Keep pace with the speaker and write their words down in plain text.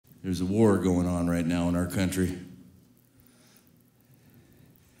There's a war going on right now in our country.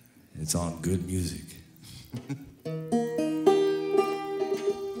 It's on good music.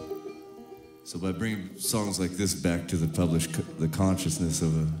 So by bringing songs like this back to the consciousness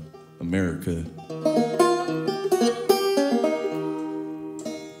of America,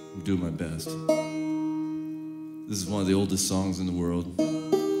 I'm doing my best. This is one of the oldest songs in the world.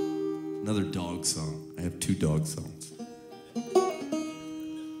 Another dog song. I have 2 dog songs.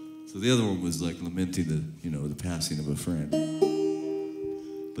 So the other one was like lamenting the passing of a friend.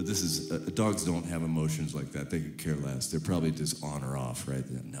 But this is, dogs don't have emotions like that. They could care less. They're probably just on or off, right?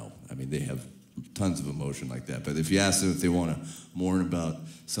 No, I mean, they have tons of emotion like that. But if you ask them if they want to mourn about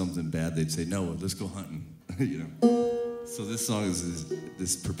something bad, they'd say, no, let's go hunting, So this song is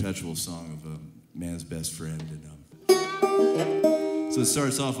this perpetual song of a man's best friend. And so it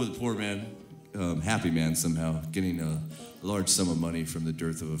starts off with a poor man, happy man somehow, getting a large sum of money from the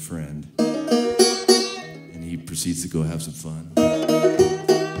dearth of a friend. And he proceeds to go have some fun.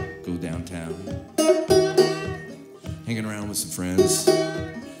 Go downtown, hanging around with some friends,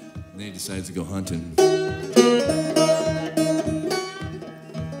 and then he decides to go hunting.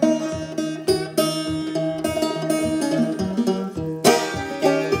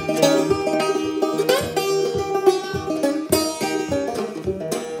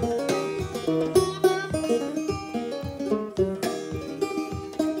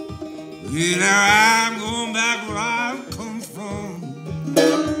 I'm going back where I come from.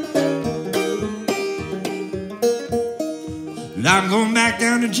 I'm going back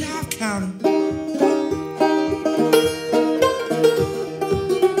down to Jive County.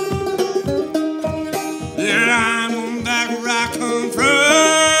 Yeah, I'm going back where I come from.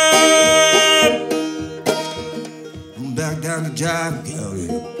 I'm back down to Jive County.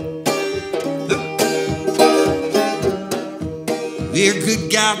 The good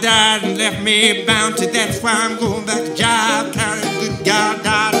gal died and left me bounty. That's why I'm going back to Jive County. The good gal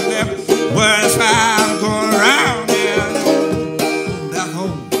died and left me. Well, that's why I'm going around there. Back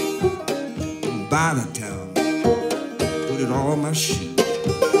home, by the town, put it all on my shoes.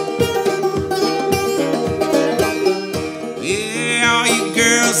 Yeah, all you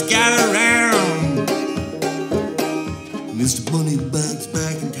girls gather around. Mr. Moneybags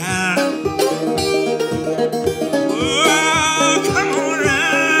back in town.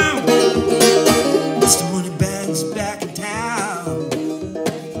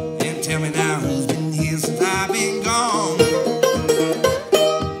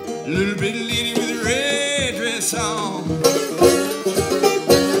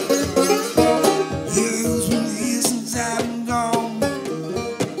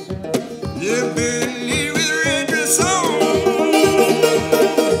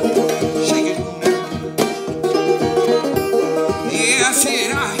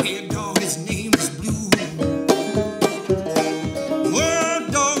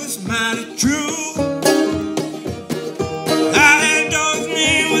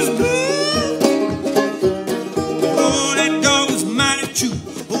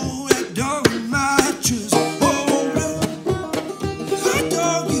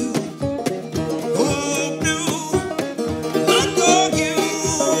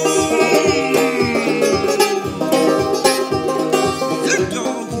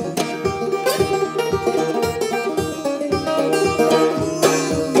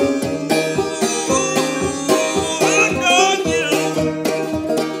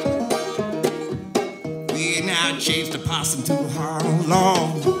 Chased a possum too hard on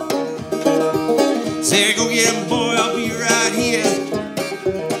long. Said, go get him, boy, I'll be right here.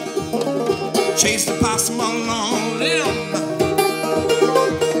 Chased the possum all along, limb.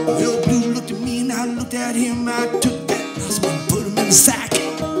 Little Blue looked at me and I looked at him. I took that possum and put him in the sack.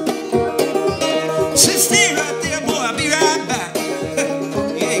 Said, stay right there, boy, I'll be right back.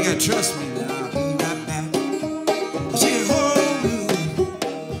 You ain't gotta trust me, but I'll be right back. I said, oh, Blue,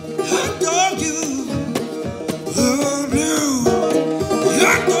 hot dog you. Oh, Blue,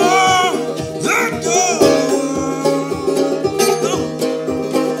 hot dog, hot dog.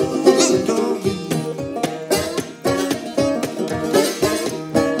 Good dog you.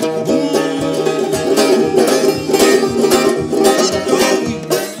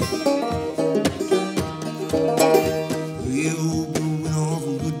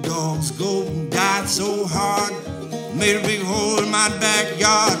 So hard, made a big hole in my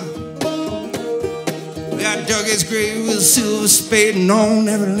backyard. I dug his grave with a silver spade, and on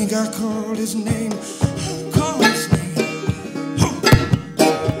every link I called his name. Called his name. Oh.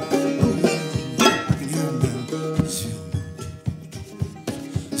 Oh, I can hear him now.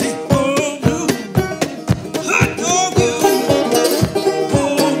 Say, oh, Blue, hot dog you.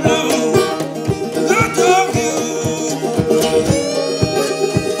 Oh, Blue.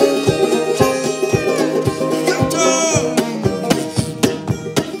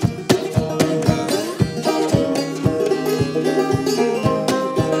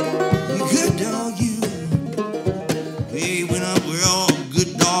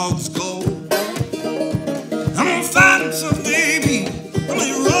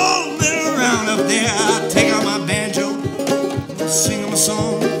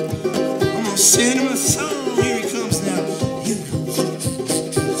 song. I'm gonna send him a song. Here he comes now. Here he comes.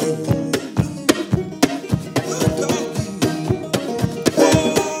 Good dog.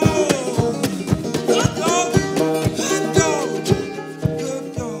 Oh, good dog. Good dog. Good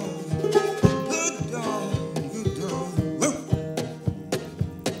dog. Good dog. Good dog. Whoa.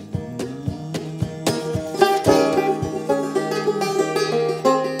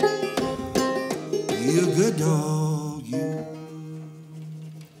 You're a good dog, you.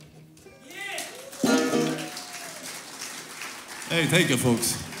 Hey, thank you,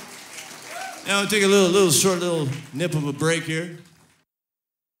 folks. Now we'll take a little short nip of a break here.